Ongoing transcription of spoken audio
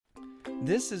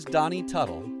This is Donnie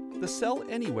Tuttle, the Sell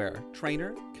Anywhere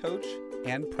trainer, coach,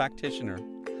 and practitioner.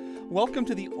 Welcome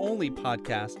to the only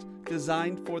podcast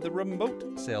designed for the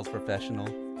remote sales professional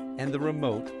and the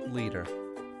remote leader,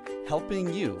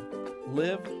 helping you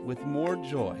live with more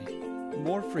joy,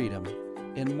 more freedom,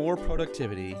 and more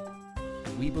productivity.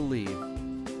 We believe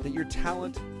that your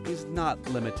talent is not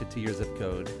limited to your zip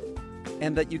code,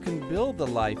 and that you can build the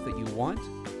life that you want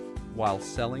while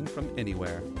selling from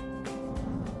anywhere.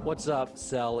 What's up,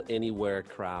 Sell Anywhere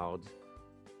crowd?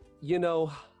 You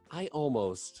know, I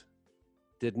almost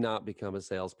did not become a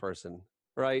salesperson,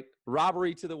 right?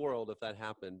 Robbery to the world if that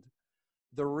happened.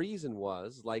 The reason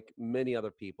was, like many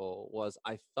other people, was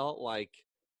I felt like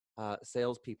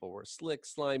salespeople were slick,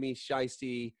 slimy,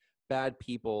 shysty, bad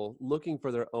people looking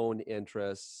for their own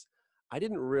interests. I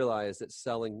didn't realize that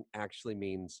selling actually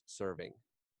means serving.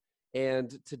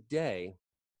 And today,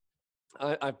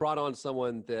 I've brought on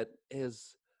someone that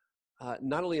is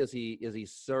not only is he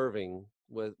serving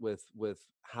with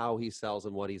how he sells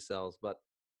and what he sells, but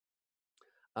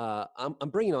I'm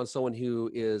bringing on someone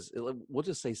who is, we'll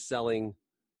just say, selling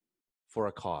for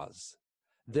a cause.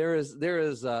 There's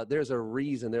a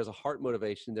reason, there's a heart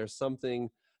motivation, there's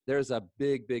a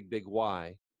big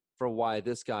why for why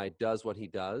this guy does what he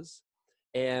does,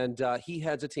 and he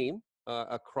heads a team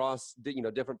across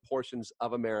different portions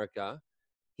of America.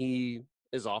 He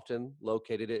is often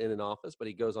located in an office, but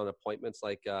he goes on appointments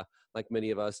like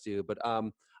many of us do. But I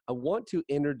want to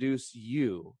introduce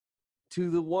you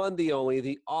to the one, the only,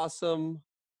 the awesome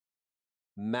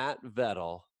Matt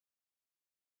Vettel.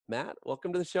 Matt,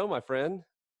 welcome to the show, my friend.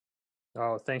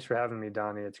 Oh, thanks for having me,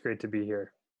 Donnie. It's great to be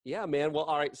here. Yeah, man. Well,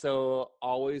 all right. So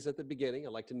always at the beginning,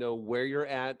 I'd like to know where you're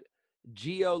at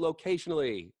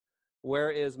geolocationally. Where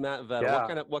is Matt Vettel?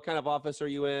 Yeah. What kind of office are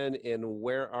you in, and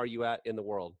where are you at in the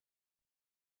world?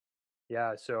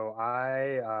 Yeah, so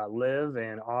I live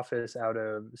in office out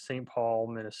of St. Paul,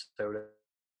 Minnesota,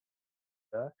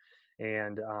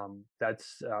 and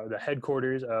that's the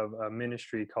headquarters of a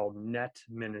ministry called Net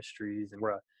Ministries, and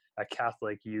we're a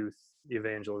Catholic youth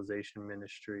evangelization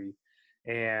ministry.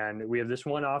 And we have this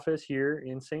one office here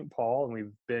in St. Paul, and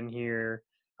we've been here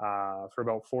for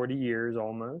about 40 years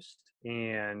almost.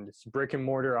 And it's a brick and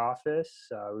mortar office.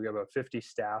 We have about 50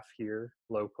 staff here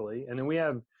locally, and then we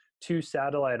have two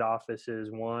satellite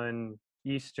offices, one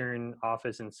eastern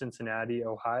office in Cincinnati,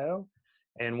 Ohio,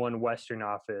 and one western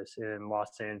office in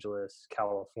Los Angeles,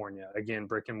 California. Again,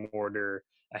 brick and mortar,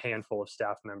 a handful of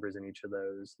staff members in each of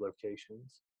those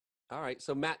locations. All right.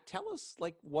 So Matt, tell us,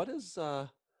 what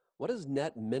does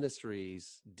Net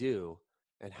Ministries do,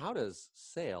 and how does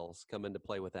sales come into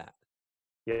play with that?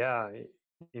 Yeah.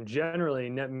 And generally,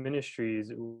 Net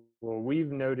Ministries, well,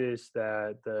 we've noticed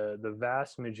that the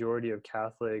vast majority of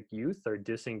Catholic youth are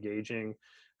disengaging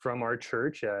from our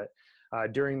church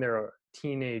during their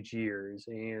teenage years.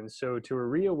 And so to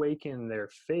reawaken their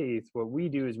faith, what we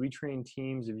do is we train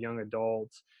teams of young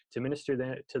adults to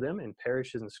minister to them in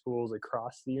parishes and schools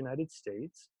across the United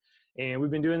States. And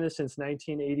we've been doing this since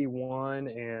 1981,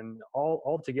 and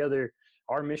all together,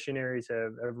 our missionaries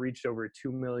have reached over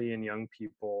 2 million young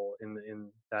people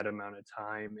in that amount of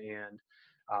time. And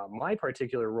my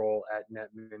particular role at Net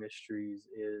Ministries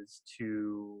is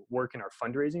to work in our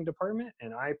fundraising department.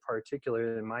 And I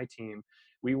particularly, in my team,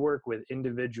 we work with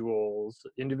individual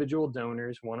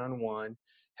donors one-on-one,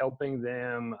 helping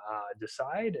them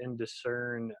decide and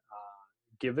discern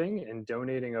giving and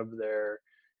donating of their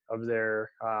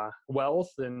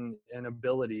wealth and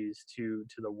abilities to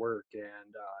the work.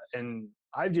 And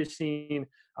I've just seen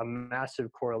a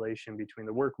massive correlation between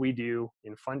the work we do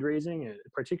in fundraising, and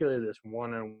particularly this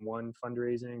one-on-one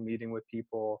fundraising, meeting with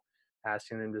people,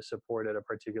 asking them to support at a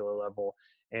particular level.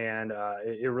 And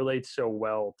it relates so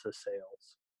well to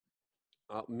sales.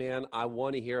 Man, I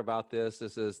want to hear about this.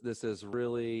 This is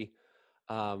really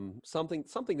something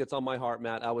that's on my heart,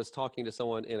 Matt. I was talking to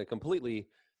someone in a completely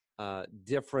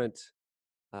different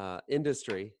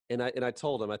industry, and I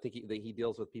told him, I think that he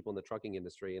deals with people in the trucking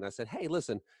industry, and I said, hey,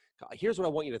 listen, here's what I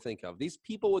want you to think of. These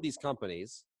people with these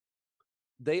companies,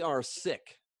 they are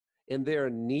sick and they're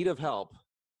in need of help.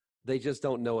 They just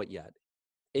don't know it yet.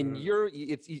 And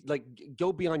it's like,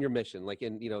 go beyond your mission. Like,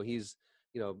 and he's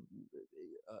a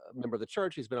member of the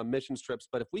church. He's been on mission trips.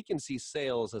 But if we can see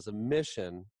sales as a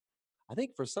mission, I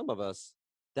think for some of us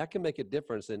that can make a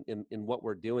difference in what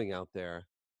we're doing out there.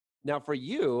 Now, for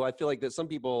you, I feel like that some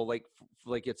people like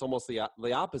it's almost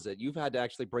the opposite. You've had to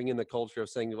actually bring in the culture of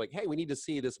saying, like, hey, we need to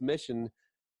see this mission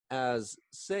as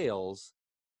sales.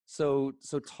 So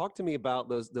talk to me about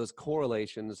those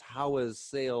correlations. How is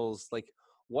sales, like,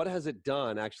 what has it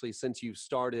done actually since you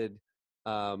started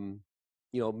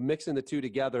mixing the two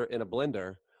together in a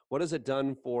blender, what has it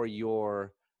done for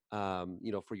your,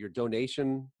 for your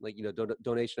donation, like,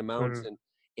 donation amounts, Mhm.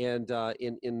 and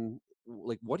in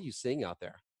like, what are you seeing out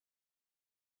there?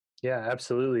 Yeah,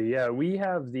 absolutely. Yeah, we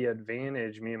have the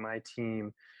advantage, me and my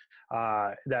team,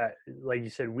 that, like you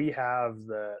said, we have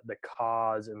the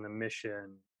cause and the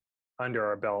mission under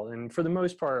our belt, and for the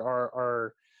most part,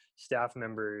 our staff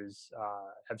members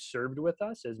have served with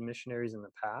us as missionaries in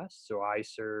the past. So I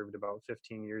served about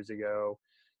 15 years ago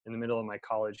in the middle of my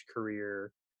college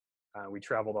career. We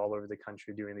traveled all over the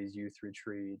country doing these youth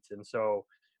retreats, and so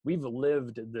we've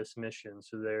lived this mission.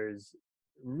 So there's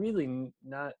really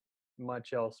not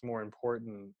much else more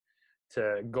important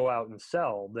to go out and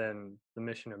sell than the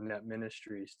mission of Net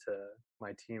Ministries to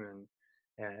my team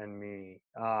and me.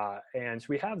 And so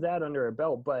we have that under our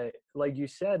belt. But like you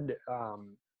said,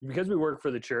 because we work for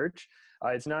the church,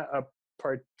 it's not a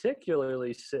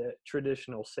particularly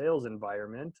traditional sales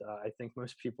environment. I think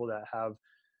most people that have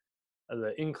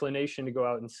the inclination to go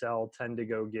out and sell tend to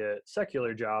go get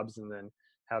secular jobs and then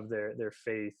have their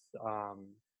faith,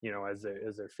 as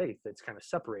their faith that's kind of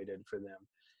separated for them.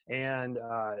 And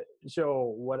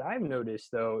so what I've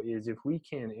noticed though is if we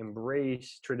can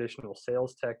embrace traditional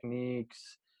sales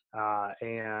techniques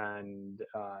and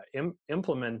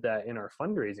implement that in our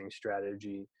fundraising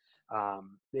strategy,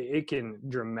 it can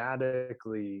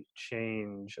dramatically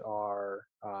change our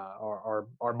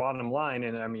bottom line.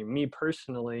 And I mean, me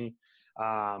personally,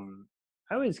 I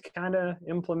was kind of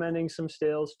implementing some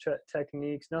sales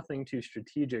techniques, nothing too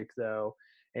strategic though.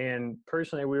 And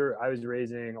personally, I was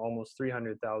raising almost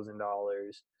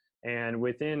 $300,000, and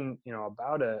within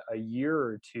about a year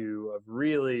or two of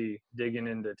really digging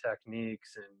into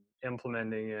techniques and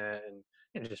implementing it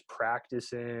and just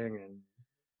practicing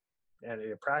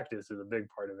and practice is a big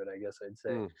part of it, I guess I'd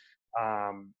say.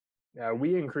 Mm.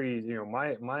 We increased,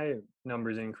 my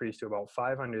numbers increased to about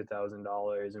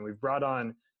 $500,000, and we've brought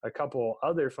on a couple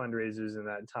other fundraisers in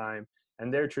that time,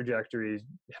 and their trajectory is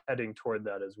heading toward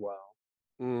that as well.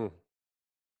 Mm.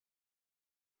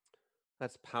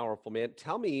 That's powerful, man.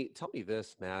 Tell me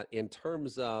this, Matt, in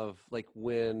terms of like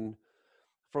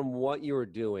from what you were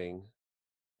doing,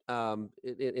 and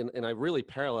I really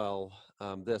parallel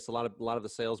this. A lot of the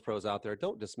sales pros out there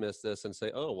don't dismiss this and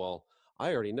say, "Oh, well,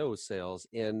 I already know sales,"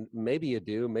 and maybe you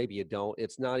do, maybe you don't.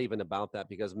 It's not even about that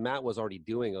because Matt was already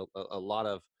doing a lot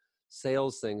of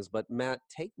sales things. But Matt,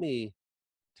 take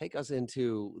us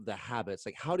into the habits.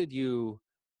 Like, how did you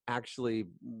actually,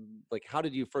 how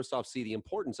did you first off see the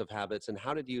importance of habits, and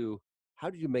how did you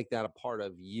make that a part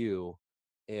of you,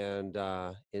 and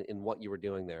in what you were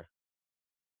doing there?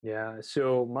 Yeah.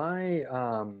 So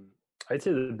I'd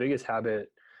say the biggest habit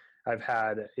I've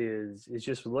had is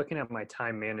just looking at my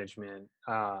time management.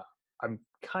 I've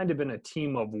kind of been a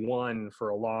team of one for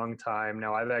a long time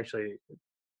now. I've actually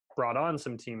brought on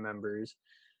some team members,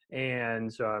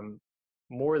 and so I'm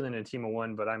more than a team of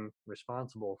one, but I'm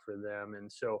responsible for them. And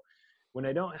so when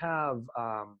I don't have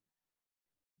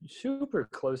super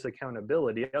close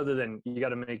accountability, other than you got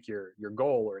to make your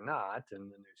goal or not, and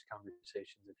then there's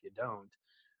conversations if you don't.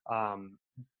 Um,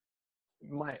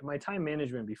 my time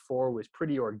management before was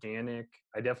pretty organic.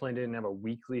 I definitely didn't have a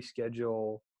weekly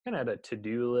schedule. Kind of had a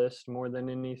to-do list more than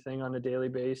anything on a daily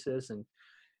basis. And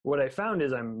what I found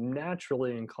is I'm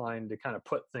naturally inclined to kind of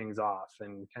put things off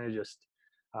and kind of just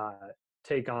uh,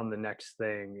 take on the next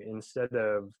thing instead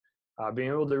of being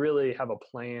able to really have a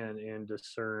plan and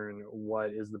discern what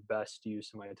is the best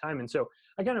use of my time. And so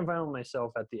I kind of found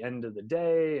myself at the end of the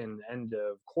day and end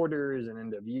of quarters and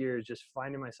end of years, just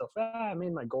finding myself, I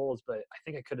made my goals, but I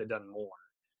think I could have done more.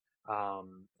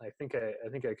 I think I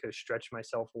could have stretched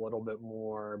myself a little bit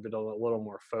more, but a little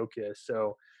more focused.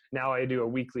 So now I do a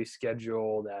weekly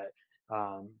schedule that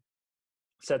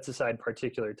sets aside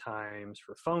particular times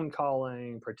for phone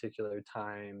calling, particular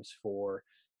times for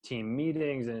team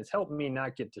meetings, and it's helped me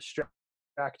not get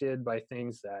distracted by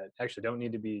things that actually don't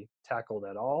need to be tackled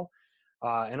at all.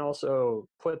 And also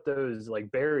put those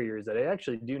like barriers that I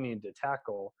actually do need to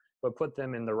tackle, but put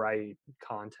them in the right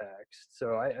context.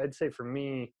 So I'd say for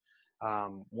me,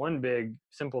 one big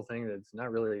simple thing that's not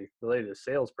really related to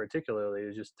sales particularly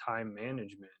is just time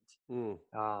management. Mm.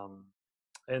 Um,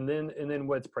 and then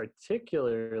what's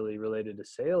particularly related to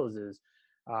sales is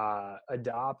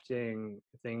adopting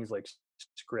things like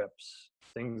scripts,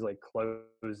 things like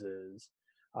closes,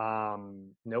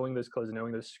 knowing those closes,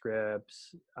 knowing those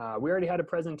scripts. We already had a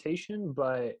presentation,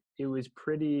 but it was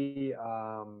pretty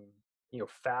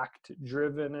fact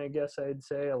driven, I guess I'd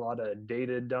say. A lot of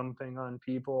data dumping on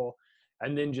people.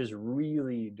 and then just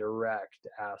really direct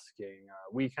asking.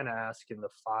 We kind of ask in the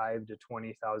 $5,000 to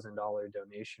 $20,000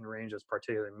 donation range. That's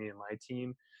particularly me and my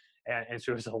team, and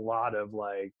so it's a lot of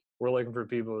like, we're looking for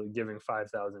people giving $5,000.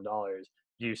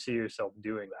 Do you see yourself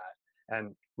doing that?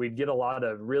 And we'd get a lot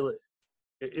of really,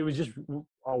 it was just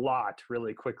a lot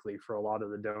really quickly for a lot of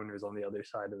the donors on the other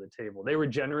side of the table. They were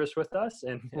generous with us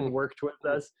and worked with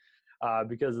us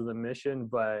because of the mission.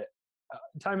 But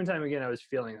time and time again, I was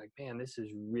feeling like, man, this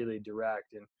is really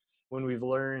direct. And when we've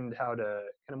learned how to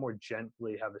kind of more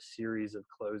gently have a series of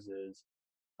closes,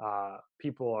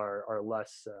 people are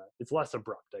less, it's less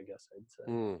abrupt, I guess I'd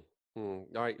say. All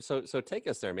right. So take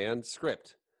us there, man.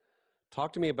 Script.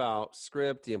 Talk to me about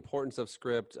script, the importance of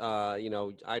script.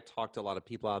 I talk to a lot of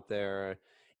people out there,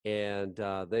 and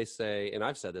they say, and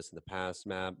I've said this in the past,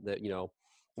 Matt, that,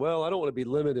 well, I don't want to be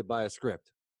limited by a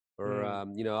script, or, I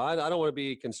don't want to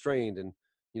be constrained, and,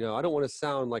 I don't want to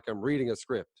sound like I'm reading a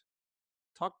script.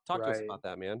 Talk to us about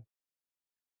that, man.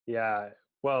 Yeah.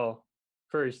 Well,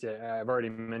 first, I've already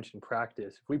mentioned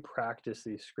practice. If we practice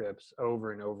these scripts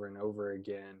over and over and over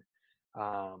again,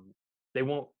 they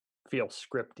won't feel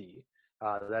scripty.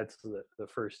 That's the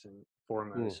first and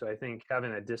foremost. So I think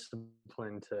having a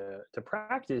discipline to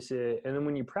practice it, and then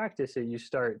when you practice it, you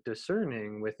start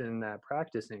discerning within that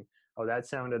practicing, oh, that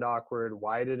sounded awkward.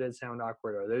 Why did it sound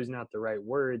awkward? Are those not the right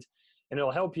words? And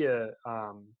it'll help you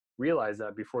realize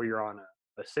that before you're on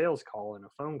a sales call and a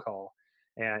phone call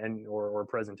or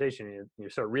presentation. You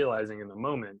start realizing in the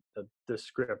moment that the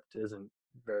script isn't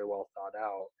very well thought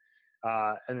out.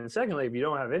 And then secondly, if you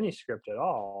don't have any script at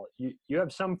all, you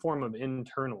have some form of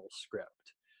internal script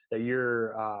that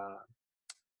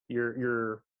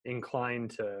you're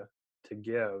inclined to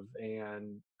give.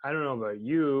 And I don't know about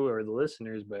you or the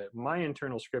listeners, but my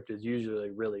internal script is usually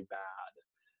really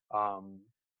bad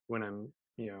when I'm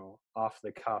off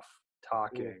the cuff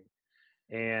talking.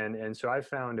 And so I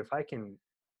found if I can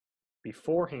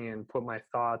beforehand put my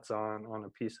thoughts on a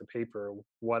piece of paper,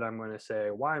 what I'm going to say,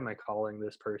 why am I calling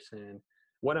this person,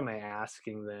 what am I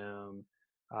asking them,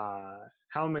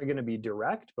 how am I going to be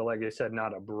direct, but like I said,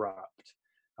 not abrupt.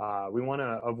 We want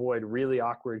to avoid really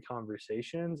awkward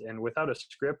conversations, and without a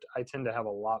script, I tend to have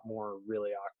a lot more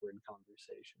really awkward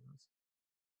conversations.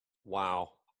 Wow.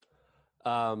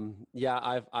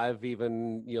 Yeah, I've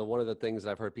even, one of the things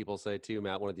I've heard people say too,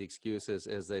 Matt, one of the excuses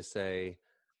is they say,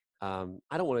 I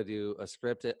don't want to do a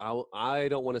script. I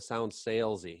don't want to sound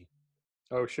salesy.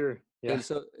 Oh, sure. Yeah.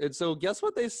 And so guess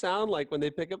what they sound like when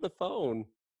they pick up the phone?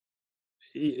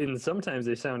 And sometimes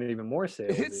they sound even more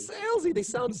salesy. It's salesy. They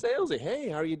sound salesy. Hey,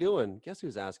 how are you doing? Guess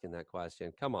who's asking that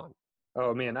question? Come on.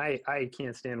 Oh man, I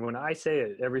can't stand when I say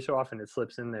it. Every so often it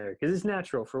slips in there because it's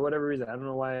natural for whatever reason. I don't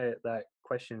know why that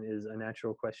question is a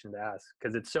natural question to ask,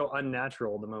 because it's so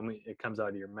unnatural the moment it comes out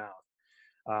of your mouth.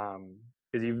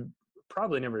 Because you've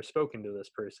probably never spoken to this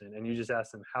person, and you just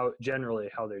ask them how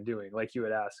they're doing, like you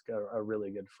would ask a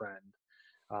really good friend.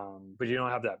 But you don't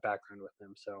have that background with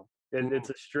them, so it's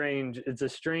a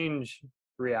strange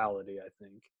reality, I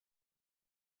think.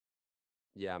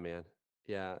 Yeah, man.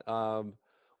 Yeah.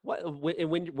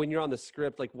 When you're on the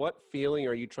script, like what feeling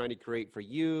are you trying to create for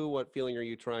you? What feeling are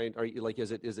you like,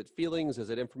 is it feelings? Is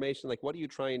it information? Like, what are you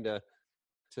trying to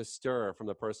stir from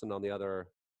the person on the other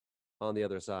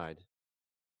side?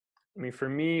 I mean, for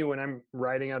me, when I'm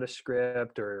writing out a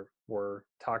script or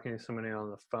talking to somebody on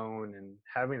the phone and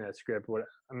having that script,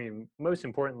 most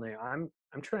importantly, I'm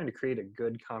trying to create a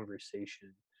good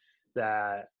conversation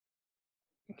that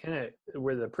kind of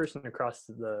where the person across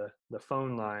the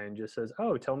phone line just says,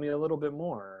 oh, tell me a little bit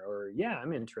more, or yeah,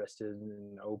 I'm interested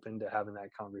and open to having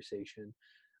that conversation.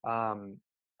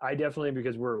 I definitely,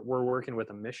 because we're working with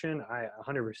a mission, I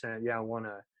 100%, I want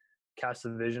to cast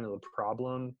the vision of the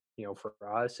problem. For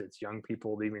us, it's young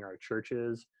people leaving our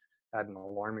churches at an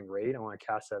alarming rate. I want to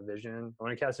cast that vision. I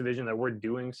want to cast a vision that we're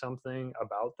doing something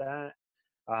about that,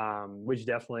 which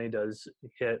definitely does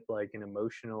hit like an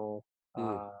emotional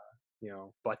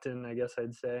button, I guess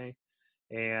I'd say.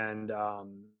 And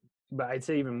but I'd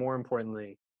say even more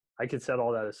importantly, I could set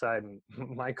all that aside, and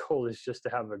my goal is just to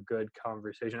have a good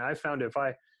conversation. I found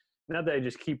not that I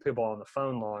just keep people on the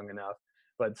phone long enough,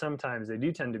 but sometimes they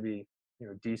do tend to be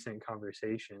decent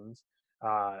conversations.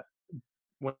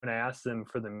 When I ask them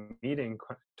for the meeting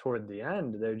toward the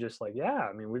end, they're just like, yeah,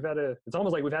 I mean, it's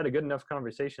almost like we've had a good enough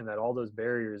conversation that all those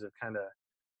barriers have kind of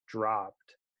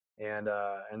dropped. And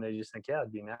they just think, yeah,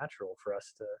 it'd be natural for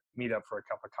us to meet up for a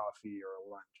cup of coffee or a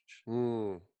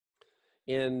lunch.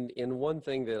 And one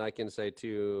thing that I can say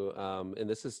too, and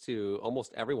this is to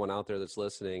almost everyone out there that's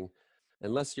listening,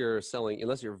 unless you're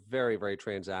very, very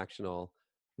transactional,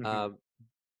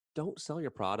 don't sell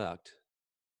your product.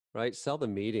 right? Sell the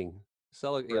meeting.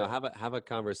 Sell, Right. have a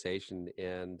conversation,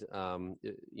 and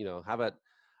have it.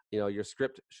 Your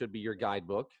script should be your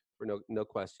guidebook for no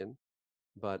question.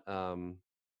 But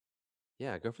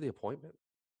yeah, go for the appointment.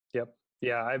 Yep.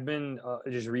 Yeah, I've been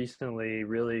just recently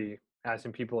really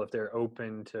asking people if they're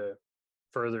open to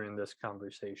furthering this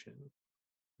conversation.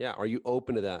 Yeah, are you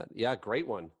open to that? Yeah, great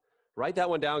one. Write that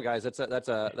one down, guys. That's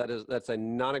a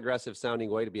non-aggressive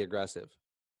sounding way to be aggressive.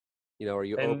 Are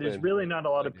you And there's open? really not a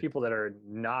lot of people that are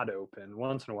not open.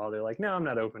 Once in a while, they're like, "No, I'm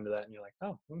not open to that," and you're like,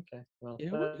 "Oh, okay. Well,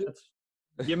 Yeah, that's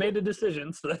you made a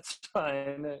decision, so that's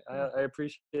fine. I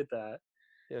appreciate that."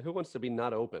 yeah, who wants to be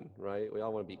not open, right? We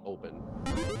all want to be open.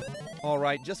 All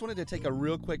right, just wanted to take a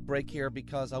real quick break here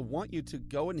because I want you to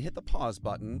go and hit the pause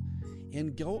button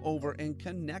and go over and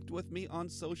connect with me on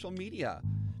social media.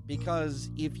 Because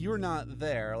if you're not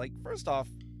there, like, first off,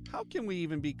 how can we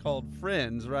even be called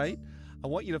friends, right? I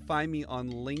want you to find me on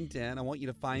LinkedIn. I want you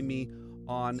to find me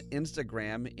on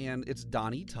Instagram, and it's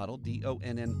Donnie Tuttle, Donnie,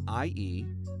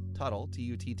 Tuttle,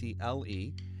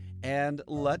 Tuttle. And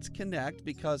let's connect,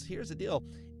 because here's the deal.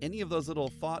 Any of those little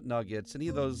thought nuggets, any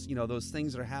of those, those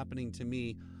things that are happening to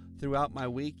me throughout my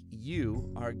week,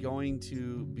 you are going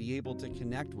to be able to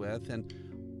connect with. And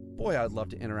boy, I'd love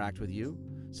to interact with you.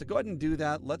 So go ahead and do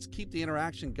that. Let's keep the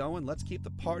interaction going. Let's keep the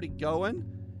party going.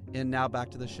 And now back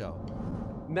to the show.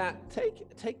 Matt,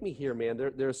 take me here, man.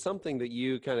 There's something that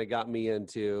you kind of got me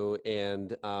into,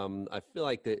 and I feel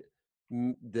like that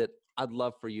I'd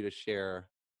love for you to share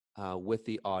with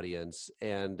the audience.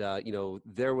 And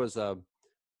there's like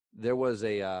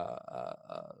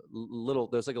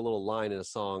a little line in a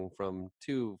song from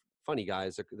two funny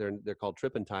guys. They're called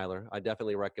Trip and Tyler. I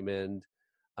definitely recommend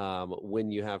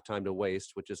When You Have Time to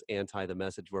Waste, which is anti the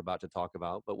message we're about to talk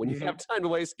about. But when you have time to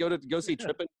waste, go see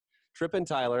Trip and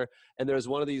Tyler. And there's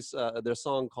one of these their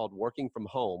song called Working From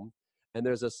Home, and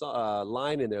there's a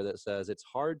line in there that says, "It's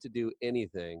hard to do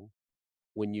anything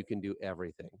when you can do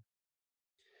everything."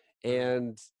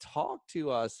 And talk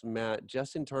to us, Matt,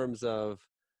 just in terms of,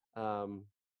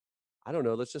 I don't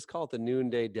know, let's just call it the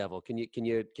noonday devil. Can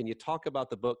you talk about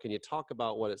the book? Can you talk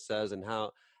about what it says and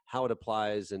how it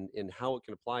applies, and how it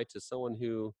can apply to someone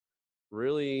who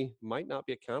really might not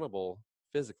be accountable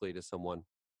physically to someone?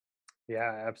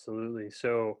 Yeah, absolutely.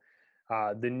 So,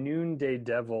 the Noonday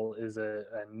Devil is a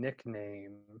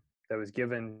nickname that was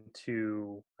given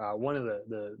to one of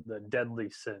the deadly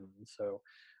sins. So,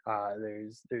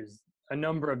 there's a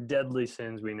number of deadly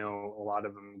sins. We know a lot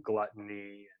of them: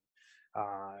 gluttony,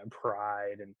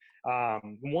 pride,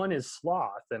 and one is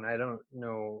sloth. And I don't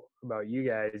know about you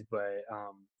guys, but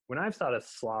when I've thought of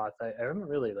sloth, I haven't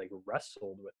really like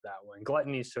wrestled with that one.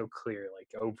 Gluttony is so clear, like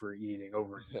overeating,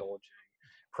 overindulging.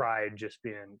 Pride just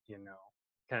being,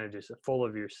 kind of just full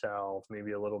of yourself,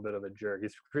 maybe a little bit of a jerk.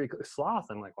 It's pretty sloth.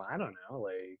 I'm like, well, I don't know.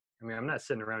 Like, I mean, I'm not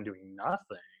sitting around doing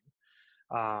nothing.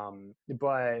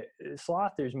 But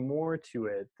sloth, there's more to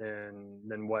it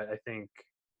than what I think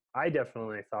I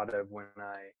definitely thought of when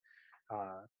I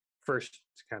first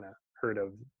kind of heard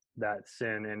of that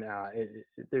sin. And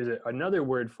there's another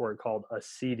word for it called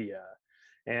acedia,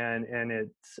 and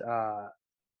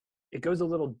it goes a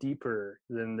little deeper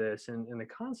than this. And the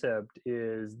concept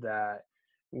is that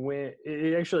when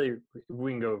it actually,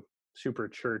 we can go super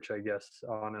church, I guess,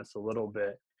 on us a little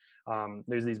bit.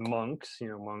 There's these monks,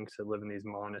 monks that live in these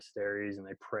monasteries and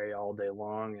they pray all day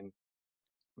long. And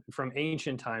from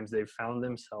ancient times, they've found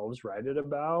themselves right at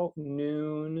about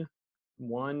noon,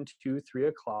 1, 2, 3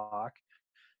 o'clock.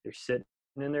 They're sitting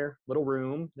in their little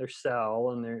room, their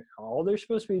cell, and they're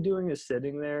supposed to be doing is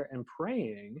sitting there and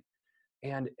praying,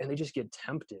 and they just get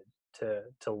tempted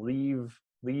to leave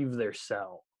their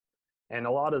cell. And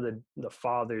a lot of the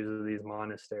fathers of these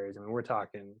monasteries, I mean, we're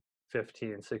talking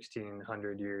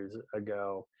 1600 years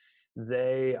ago,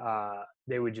 they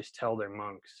would just tell their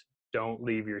monks, don't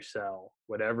leave your cell.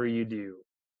 Whatever you do,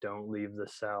 don't leave the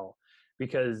cell,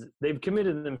 because they've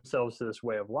committed themselves to this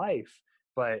way of life.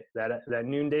 But that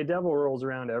noonday devil rolls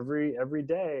around every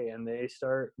day, and they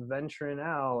start venturing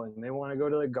out, and they want to go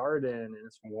to the garden, and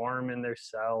it's warm in their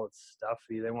cell, it's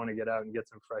stuffy, they want to get out and get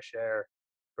some fresh air.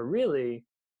 But really,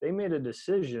 they made a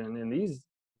decision, and these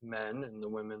men and the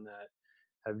women that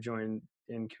have joined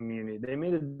in community, they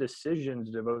made a decision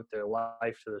to devote their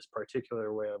life to this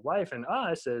particular way of life. And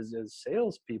us as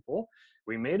salespeople,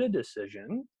 we made a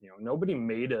decision. Nobody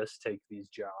made us take these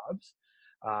jobs.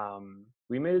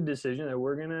 We made a decision that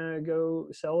we're gonna go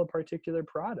sell a particular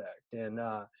product,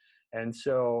 and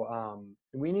so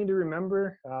we need to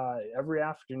remember every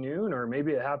afternoon, or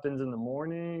maybe it happens in the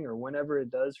morning, or whenever it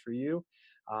does for you,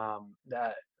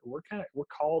 that we're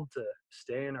called to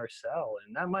stay in our cell.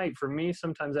 And that might, for me,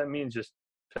 sometimes that means just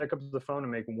pick up the phone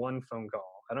and make one phone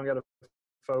call. I don't got to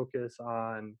focus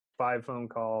on 5 phone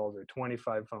calls or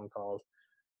 25 phone calls.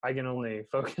 I can only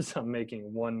focus on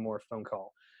making one more phone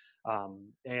call.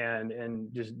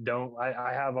 And just don't,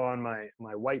 I have on my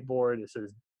whiteboard, it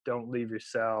says, don't leave your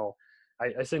cell.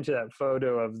 I sent you that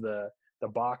photo of the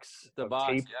box The of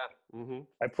box, tape. yeah. Mm-hmm.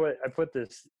 I put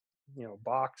this,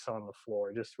 box on the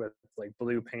floor just with like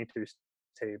blue painter's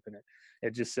tape, and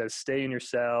it just says, stay in your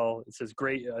cell. It says,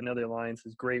 great. Another line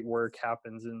says, great work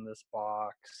happens in this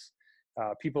box.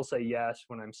 People say yes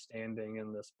when I'm standing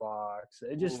in this box.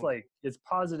 It just like, it's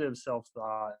positive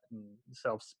self-thought and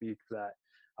self-speak that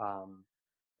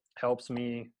helps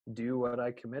me do what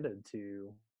I committed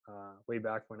to way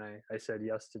back when I said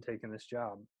yes to taking this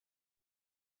job.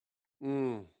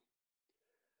 Mm.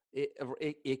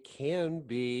 It can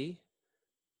be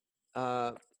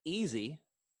easy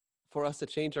for us to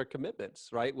change our commitments,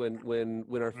 right? When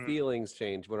our feelings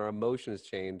change, when our emotions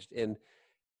changed. And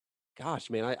gosh,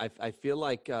 man, I feel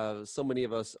like so many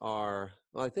of us are,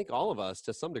 well, I think all of us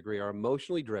to some degree are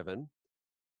emotionally driven,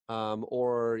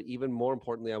 or even more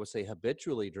importantly, I would say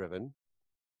habitually driven.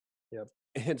 Yep.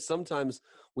 And sometimes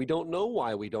we don't know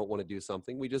why we don't want to do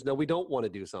something. We just know we don't want to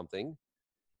do something.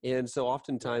 And so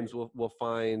oftentimes Right. we'll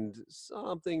find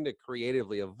something to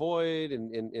creatively avoid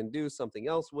and do something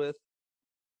else with.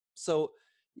 So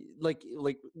like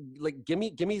give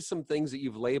me some things that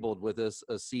you've labeled with this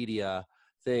acedia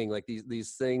thing, like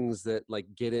these things that like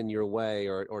get in your way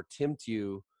or tempt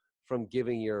you from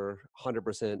giving your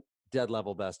 100% dead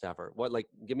level best effort. What, like,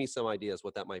 give me some ideas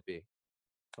what that might be.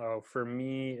 Oh, for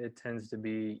me, it tends to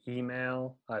be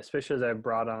email, especially as I've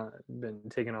been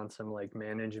taking on some like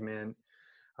management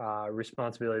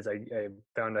responsibilities. I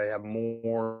found I have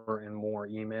more and more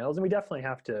emails, and we definitely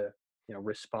have to,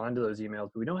 respond to those emails,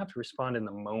 but we don't have to respond in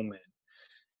the moment.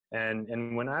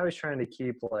 And when I was trying to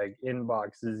keep like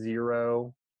inbox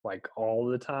zero, like all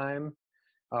the time,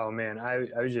 oh man,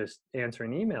 I was just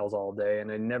answering emails all day, and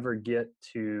I never get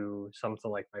to something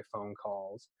like my phone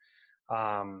calls.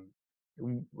 Um,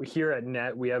 Here at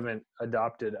Net, we haven't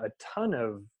adopted a ton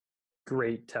of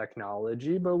great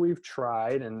technology, but we've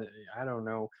tried. And I don't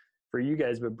know for you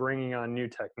guys, but bringing on new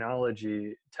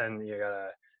technology, you gotta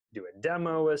do a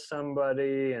demo with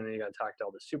somebody, and then you gotta talk to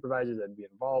all the supervisors that'd be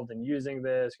involved in using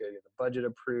this. You gotta get the budget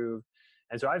approved.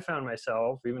 And so I found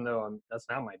myself, even though that's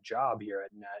not my job here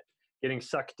at Net, getting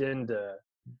sucked into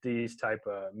these type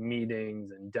of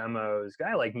meetings and demos.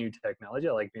 I like new technology.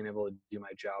 I like being able to do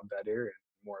my job better and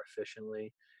more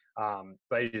efficiently.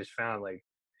 But I just found like,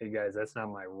 hey guys, that's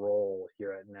not my role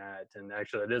here at Net. And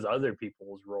actually it is other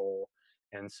people's role.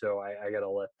 And so I got to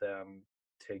let them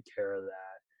take care of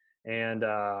that. And,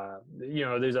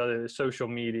 there's other social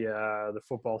media. The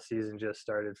football season just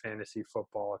started. Fantasy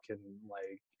football can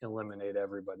like eliminate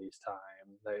everybody's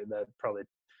time. That probably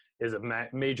is a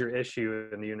major issue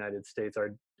in the United States.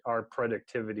 Our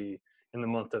productivity in the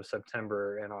month of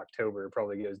September and October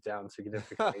probably goes down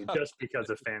significantly just because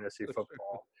of fantasy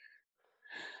football.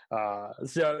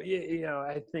 So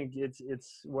I think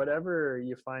it's whatever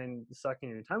you find sucking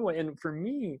your time away. And for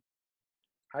me,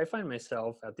 I find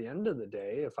myself at the end of the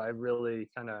day, if I've really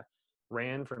kind of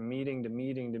ran from meeting to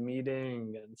meeting to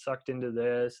meeting and sucked into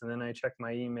this, and then I check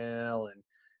my email, and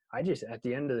I just, at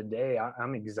the end of the day,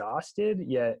 I'm exhausted,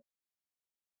 yet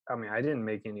I mean, I didn't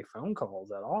make any phone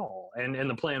calls at all. And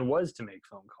the plan was to make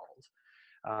phone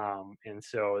calls. And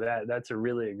so that's a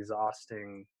really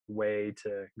exhausting way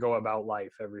to go about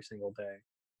life every single day.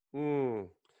 Mm.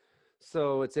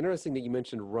 So it's interesting that you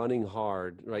mentioned running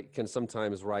hard, right? Can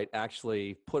sometimes, right,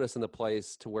 actually put us in the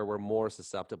place to where we're more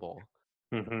susceptible.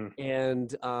 Mm-hmm.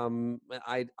 And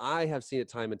I have seen it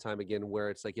time and time again where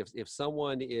it's like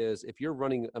if you're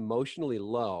running emotionally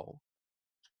low,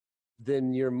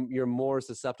 then you're more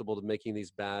susceptible to making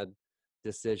these bad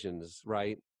decisions,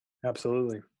 right?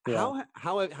 Absolutely. Yeah.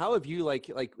 How have you like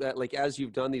as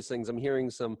you've done these things? I'm hearing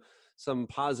some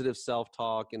positive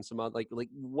self-talk and some like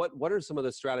what are some of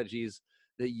the strategies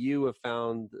that you have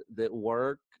found that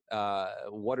work?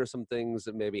 What are some things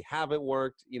that maybe haven't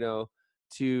worked?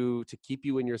 To keep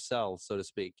you in your cell, so to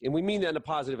speak. And we mean that in a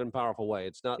positive and powerful way.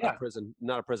 It's not Yeah.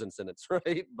 not a prison sentence,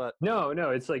 right? But No,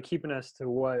 it's like keeping us to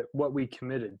what we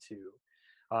committed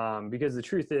to. Because the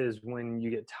truth is, when you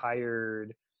get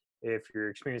tired, if you're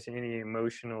experiencing any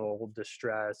emotional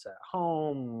distress at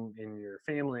home, in your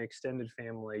family, extended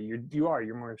family,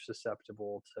 you're more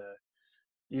susceptible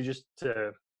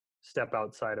to step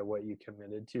outside of what you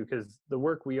committed to, because the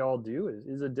work we all do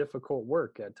is a difficult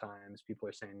work at times. People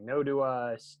are saying no to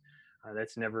us.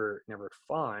 That's never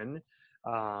fun.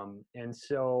 And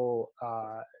so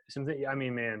something, I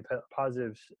mean, man,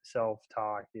 positive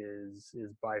self-talk is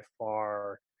by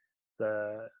far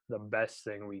the best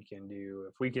thing we can do.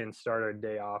 If we can start our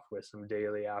day off with some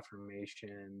daily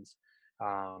affirmations,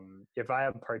 if I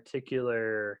have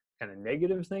particular kind of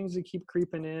negative things that keep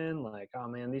creeping in, like, oh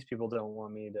man, these people don't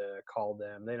want me to call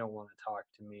them, they don't want to talk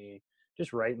to me,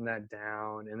 just writing that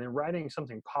down and then writing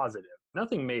something positive,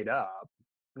 nothing made up.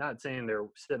 Not saying they're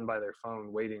sitting by their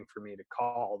phone waiting for me to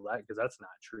call that, because that's not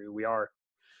true. We are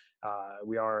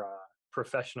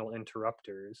professional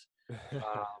interrupters.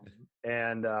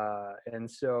 And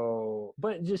so,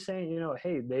 but just saying,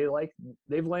 hey,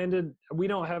 they've landed. We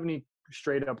don't have any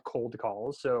straight up cold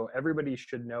calls, so everybody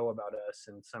should know about us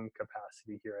in some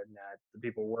capacity here at Net, the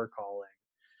people we're calling,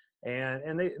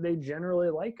 and they generally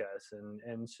like us,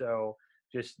 and so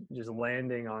just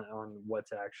landing on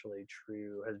what's actually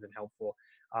true has been helpful.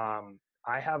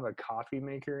 I have a coffee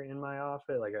maker in my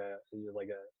office, like a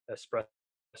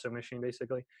espresso machine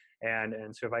basically,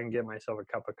 and so if I can get myself a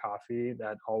cup of coffee,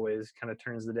 that always kind of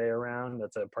turns the day around.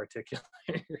 That's a particular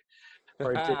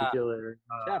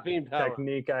Caffeine power.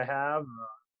 technique I have.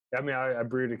 I mean, I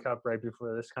brewed a cup right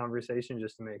before this conversation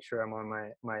just to make sure I'm on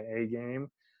my A game.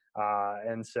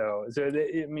 And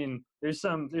I mean, there's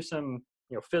some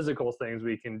physical things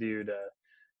we can do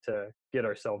to get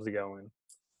ourselves going.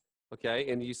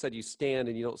 Okay, and you said you stand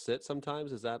and you don't sit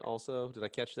sometimes. Is that also? Did I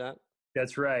catch that?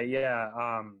 That's right. Yeah.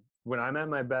 When I'm at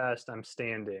my best, I'm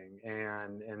standing,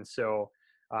 and so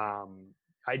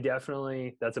I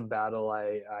definitely, that's a battle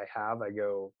I have. I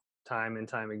go time and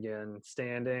time again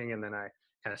standing, and then I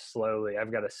kind of slowly.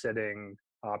 I've got a sitting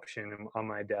option on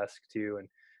my desk too, and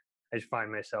I just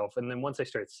find myself. And then once I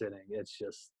start sitting, it's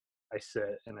just I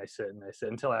sit and I sit and I sit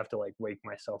until I have to like wake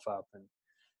myself up and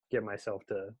get myself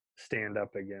to stand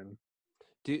up again.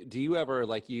 Do you ever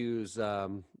like use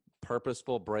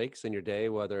purposeful breaks in your day,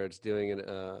 whether it's doing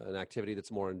an activity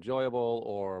that's more enjoyable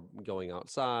or going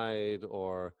outside,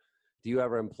 or do you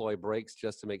ever employ breaks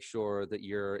just to make sure that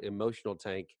your emotional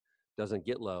tank doesn't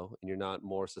get low and you're not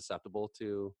more susceptible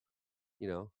to,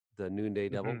 the noonday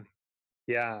devil? Mhm.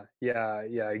 Yeah.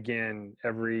 Again,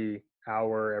 every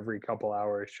hour, every couple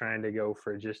hours, trying to go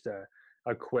for just a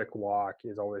quick walk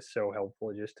is always so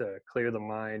helpful, just to clear the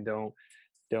mind.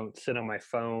 Don't sit on my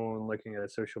phone looking at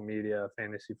social media,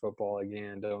 fantasy football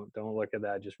again. Don't look at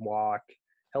that. Just walk.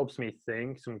 Helps me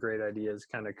think. Some great ideas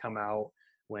kind of come out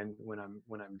when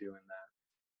I'm doing that.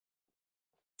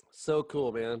 So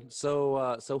cool, man.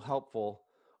 So helpful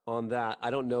on that. I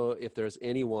don't know if there's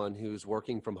anyone who's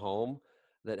working from home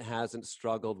that hasn't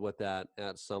struggled with that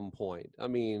at some point. I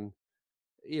mean,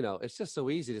 it's just so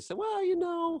easy to say,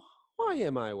 well, why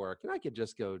am I working? I could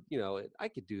just go, I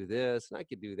could do this and I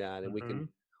could do that, and we can Hmm.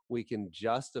 we can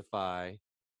justify,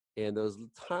 and those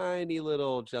tiny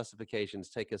little justifications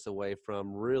take us away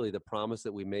from really the promise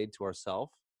that we made to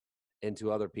ourselves and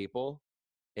to other people,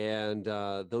 and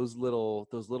those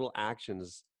little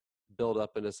actions build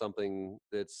up into something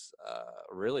that's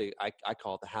really I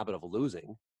call it the habit of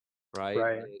losing, right?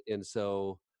 Right. And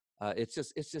so it's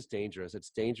just dangerous.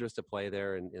 It's dangerous to play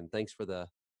there. And thanks for the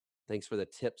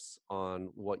tips on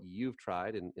what you've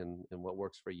tried and what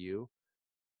works for you.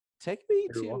 Take me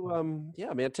You're to welcome.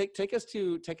 yeah, man. Take us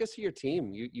to your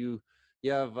team. You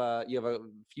have a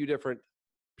few different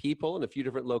people in a few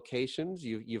different locations.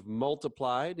 You've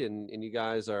multiplied, and you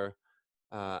guys are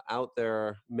out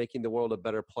there making the world a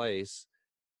better place.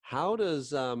 How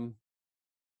does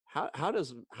how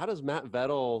does Matt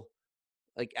Vettel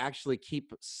like actually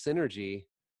keep synergy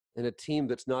in a team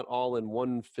that's not all in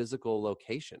one physical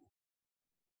location?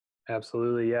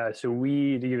 Absolutely, yeah. So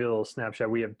to give you a little snapshot,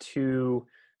 we have two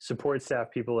support staff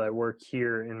people that work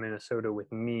here in Minnesota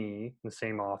with me in the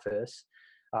same office,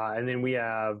 and then we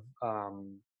have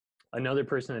another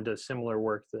person that does similar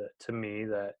work to me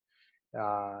that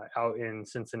out in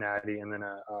Cincinnati, and then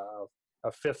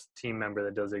a fifth team member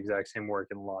that does the exact same work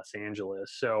in Los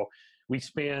Angeles. So we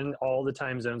span all the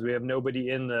time zones. We have nobody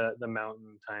in the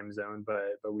mountain time zone,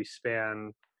 but we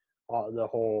span the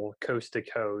whole coast to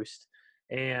coast,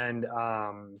 and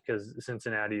because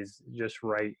Cincinnati's just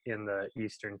right in the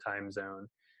Eastern time zone,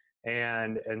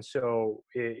 and so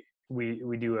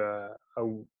we do a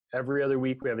every other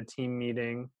week we have a team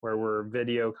meeting where we're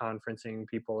video conferencing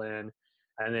people in,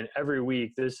 and then every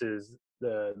week, this is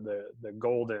the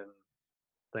golden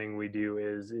thing we do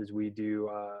is we do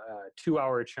a 2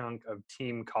 hour chunk of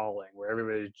team calling where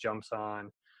everybody jumps on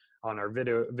our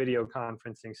video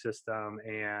conferencing system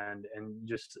and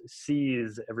just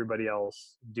sees everybody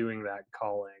else doing that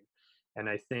calling. And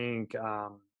I think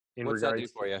in What's that do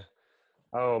regards to, for you?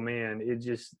 oh man, it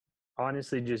just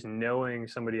honestly, just knowing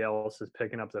somebody else is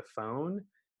picking up the phone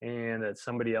and that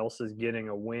somebody else is getting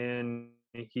a win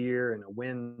here and a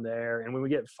win there. And when we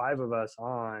get five of us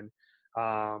on,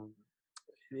 um,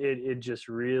 it just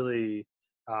really,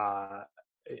 uh,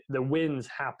 the wins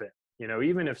happen. You know,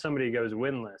 even if somebody goes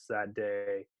winless that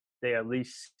day, they at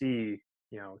least see,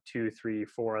 you know, two, three,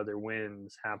 four other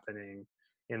wins happening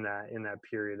in that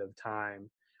period of time.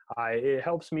 It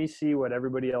helps me see what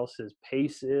everybody else's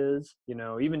pace is, you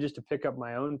know, even just to pick up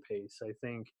my own pace. I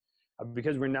think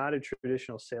because we're not a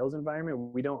traditional sales environment,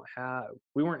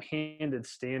 we weren't handed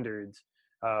standards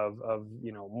of,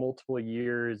 you know, multiple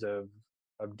years of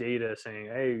data saying,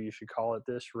 hey, you should call at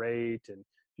this rate and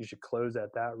you should close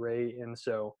at that rate. And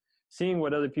so seeing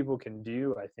what other people can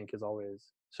do, I think, is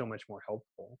always so much more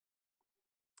helpful.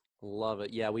 Love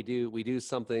it. Yeah, we do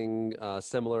something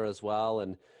similar as well,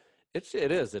 and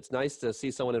it's nice to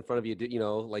see someone in front of you. You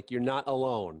know, like you're not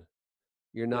alone.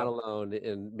 You're not Yep. alone.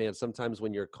 And man, sometimes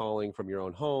when you're calling from your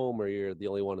own home or you're the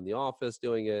only one in the office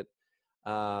doing it,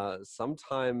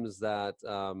 sometimes that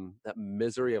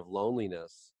misery of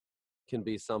loneliness can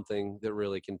be something that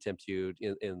really can tempt you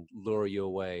and lure you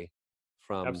away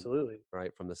from Absolutely.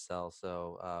 from the cell.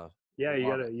 So Yeah,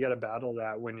 love it. you gotta battle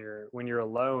that when you're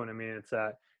alone. I mean, it's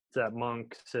that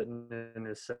monk sitting in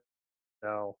his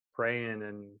cell praying,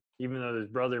 and even though there's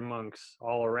brother monks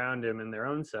all around him in their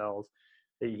own cells,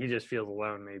 he just feels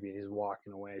alone. Maybe he's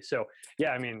walking away. So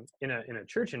yeah, I mean, in a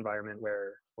church environment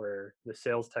where the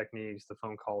sales techniques, the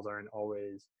phone calls aren't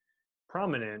always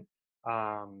prominent,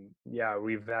 yeah,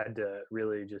 we've had to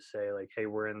really just say like, hey,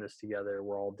 we're in this together,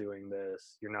 we're all doing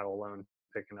this, you're not alone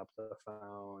picking up the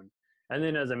phone. And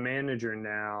then as a manager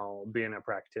now, being a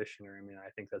practitioner, I mean, I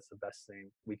think that's the best thing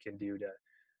we can do to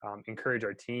encourage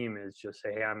our team is just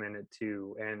say, hey, I'm in it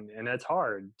too. And that's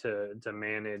hard to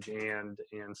manage and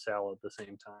sell at the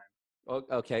same time.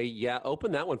 Okay, yeah,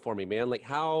 open that one for me, man. Like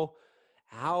how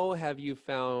have you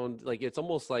found, like it's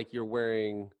almost like you're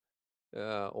wearing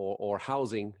or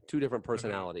housing two different Hmm.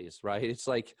 personalities, right? It's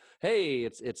like, hey,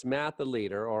 it's Matt the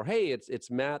leader, or hey, it's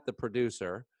Matt the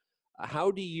producer.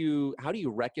 How do you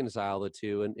reconcile the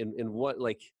two, and what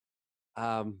like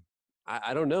um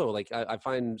I don't know, like I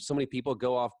find so many people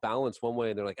go off balance one way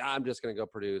and they're like, I'm just gonna go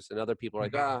produce, and other people are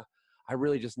like, Hmm. I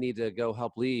really just need to go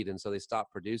help lead, and so they stop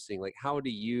producing. Like how do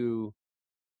you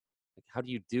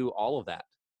do all of that?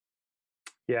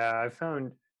 Yeah, I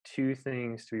found two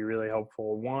things to be really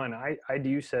helpful. One, I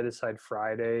do set aside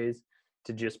Fridays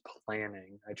to just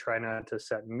planning. I try not to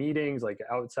set meetings like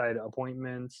outside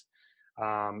appointments.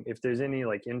 If there's any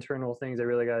like internal things I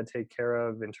really got to take care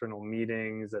of, internal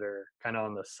meetings that are kind of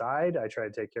on the side, I try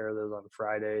to take care of those on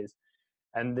Fridays.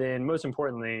 And then most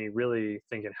importantly, really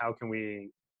thinking how can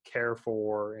we care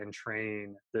for and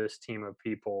train this team of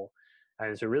people.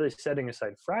 And so really setting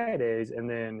aside Fridays and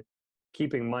then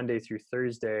keeping Monday through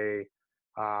Thursday,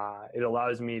 it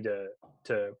allows me to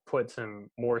put some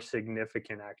more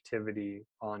significant activity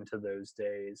onto those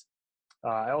days.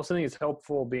 I also think it's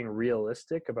helpful being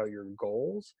realistic about your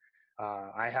goals.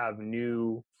 I have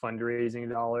new fundraising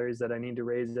dollars that I need to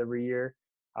raise every year.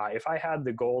 If I had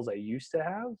the goals I used to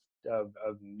have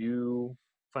of new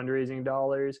fundraising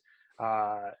dollars,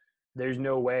 uh, there's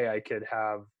no way I could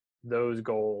have those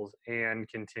goals and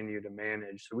continue to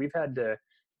manage. So we've had to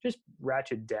just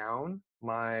ratchet down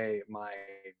my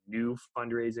new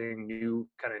fundraising, new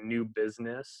kind of new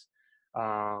business,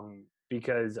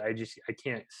 because I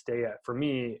can't stay at, for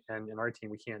me and in our team,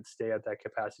 we can't stay at that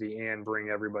capacity and bring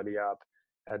everybody up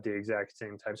at the exact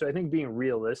same time. So I think being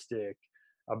realistic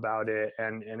about it,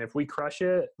 and if we crush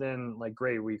it, then like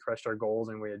great, we crushed our goals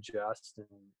and we adjust,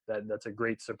 and that's a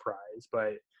great surprise.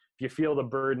 But if you feel the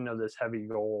burden of this heavy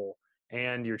goal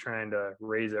and you're trying to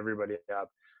raise everybody up,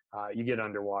 you get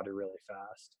underwater really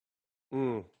fast.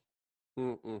 Mm,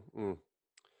 mm.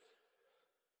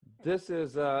 This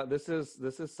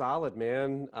is solid,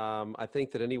 man. I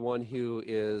think that anyone who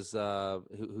is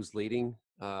who's leading,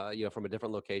 from a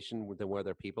different location than where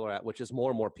their people are at, which is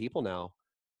more and more people now,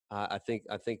 I think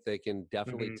they can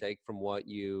definitely Hmm. take from what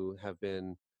you have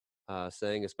been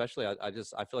saying. Especially, I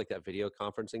feel like that video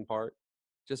conferencing part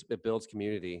just it builds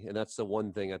community, and that's the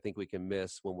one thing I think we can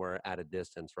miss when we're at a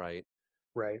distance, right?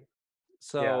 Right. Yeah.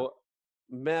 So,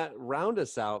 Matt, round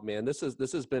us out, man. This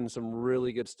has been some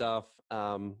really good stuff.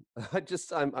 I'm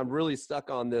really stuck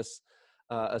on this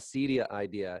acedia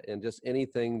idea, and just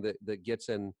anything that gets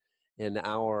in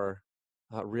our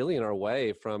really in our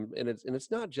way from, and it's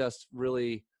not just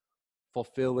really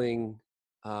fulfilling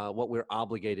what we're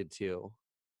obligated to.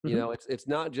 Hmm. It's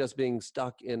not just being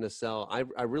stuck in a cell.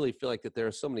 I really feel like that there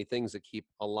are so many things that keep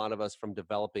a lot of us from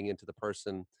developing into the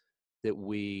person that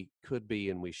we could be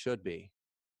and we should be.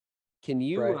 Can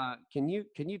you Right. can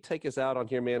you take us out on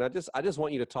here, man? I just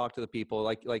want you to talk to the people.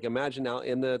 Like imagine out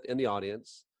in the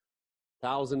audience,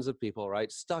 thousands of people,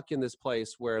 right, stuck in this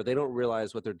place where they don't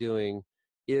realize what they're doing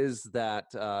is that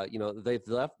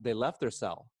they left their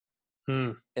cell.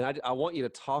 Hmm. And I want you to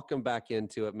talk them back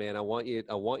into it, man. I want you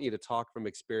to talk from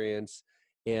experience,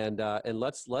 and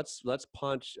let's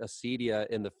punch acedia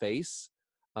in the face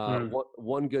Hmm.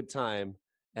 one good time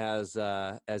as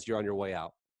you're on your way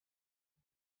out.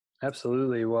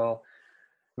 Absolutely. Well,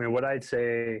 I mean, what I'd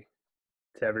say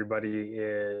to everybody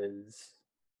is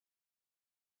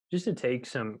just to take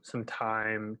some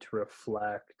time to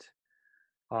reflect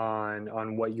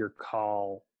on what your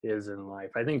call is in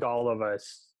life. I think all of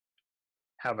us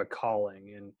have a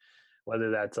calling, and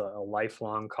whether that's a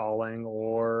lifelong calling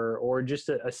or just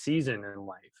a season in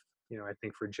life. I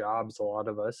think for jobs, a lot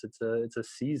of us, it's a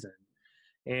season.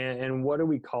 And what are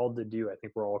we called to do? I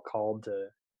think we're all called to,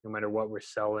 no matter what we're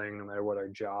selling, no matter what our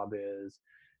job is,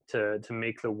 to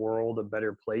make the world a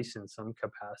better place in some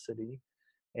capacity,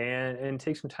 and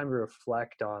take some time to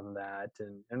reflect on that.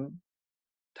 And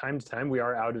time to time we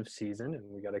are out of season, and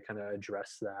we got to kind of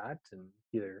address that and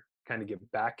either kind of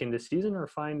get back into season or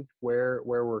find where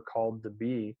we're called to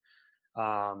be.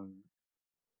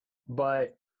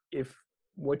 But if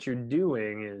what you're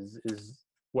doing is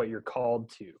what you're called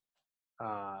to,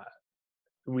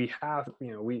 we have,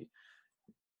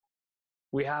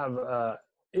 we have,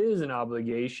 it is an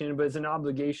obligation, but it's an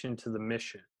obligation to the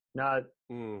mission, not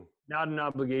an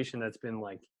obligation that's been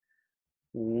like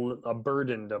a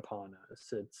burdened upon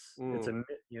us. It's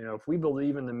if we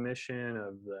believe in the mission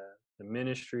of the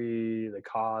ministry, the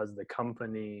cause, the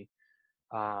company,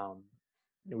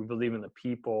 we believe in the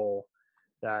people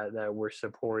that we're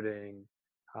supporting,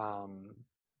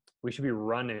 we should be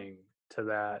running to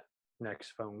that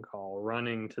next phone call,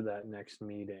 running to that next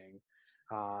meeting,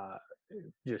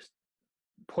 just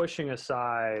pushing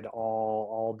aside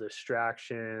all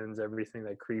distractions, everything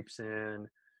that creeps in,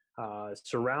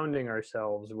 surrounding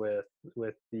ourselves with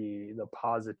the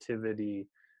positivity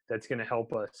that's going to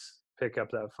help us pick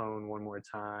up that phone one more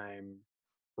time,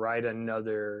 write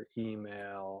another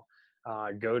email,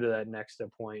 go to that next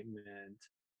appointment,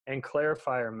 and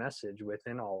clarify our message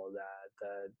within all of that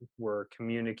we're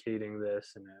communicating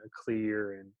this in a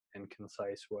clear and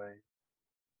concise way.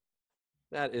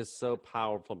 That is so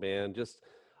powerful, man. Just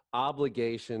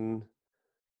obligation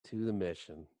to the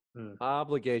mission.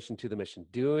 Obligation to the mission.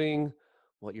 Doing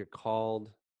what you're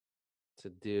called to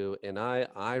do. And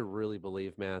I really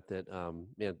believe, Matt, that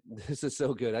man, this is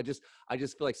so good. I just feel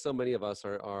like so many of us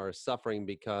are suffering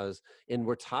and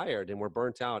we're tired and we're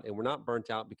burnt out, and we're not burnt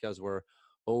out because we're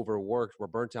overworked. We're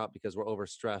burnt out because we're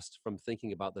overstressed from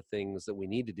thinking about the things that we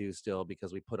need to do still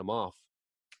because we put them off.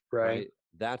 Right.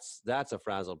 That's a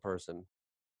frazzled person.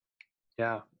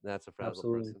 Yeah. That's a frazzled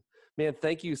Absolutely. person. Man,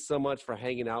 thank you so much for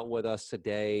hanging out with us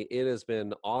today. It has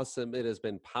been awesome. It has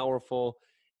been powerful.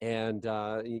 And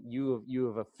you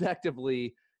have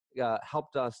effectively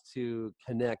helped us to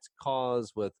connect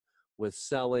cause with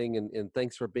selling. And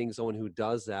thanks for being someone who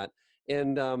does that.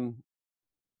 And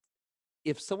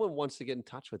if someone wants to get in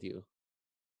touch with you,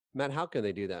 Matt, how can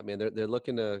they do that, man? They're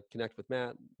looking to connect with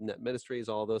Matt, Net Ministries,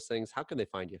 all those things. How can they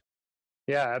find you?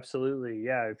 Yeah, absolutely.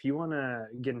 Yeah, if you want to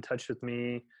get in touch with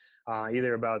me,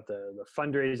 either about the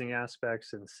fundraising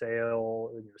aspects and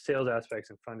sales aspects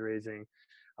and fundraising,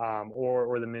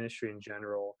 or the ministry in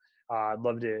general, I'd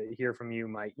love to hear from you.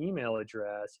 My email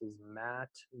address is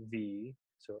mattv,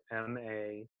 so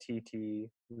MATTV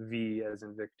as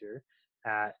in Victor,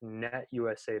 at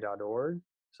netusa.org.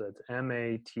 So it's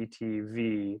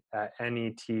MATTV at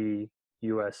netusa.org.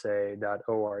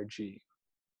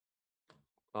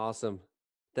 Awesome.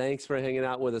 Thanks for hanging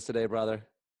out with us today, brother.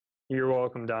 You're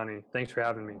welcome, Donnie. Thanks for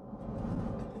having me.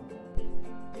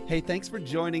 Hey, thanks for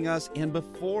joining us. And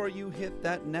before you hit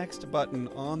that next button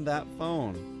on that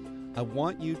phone, I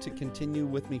want you to continue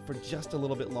with me for just a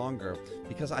little bit longer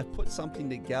because I've put something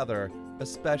together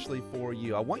especially for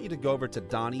you. I want you to go over to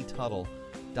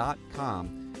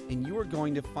donnietuttle.com, and you are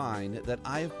going to find that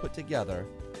I have put together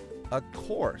a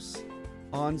course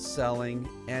on selling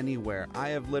anywhere. I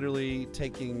have literally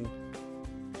taken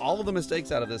all of the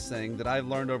mistakes out of this thing that I've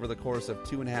learned over the course of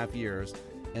 2.5 years,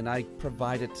 and I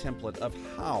provide a template of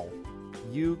how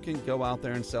you can go out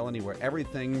there and sell anywhere.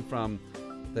 Everything from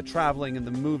the traveling and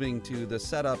the moving to the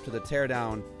setup to the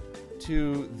teardown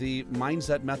to the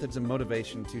mindset, methods, and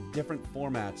motivation to different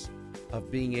formats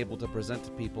of being able to present to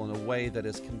people in a way that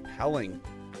is compelling.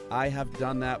 I have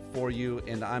done that for you,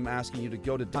 and I'm asking you to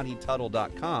go to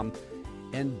donnietuttle.com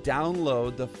and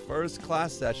download the first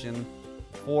class session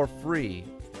for free.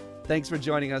 Thanks for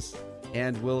joining us,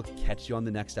 and we'll catch you on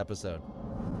the next episode.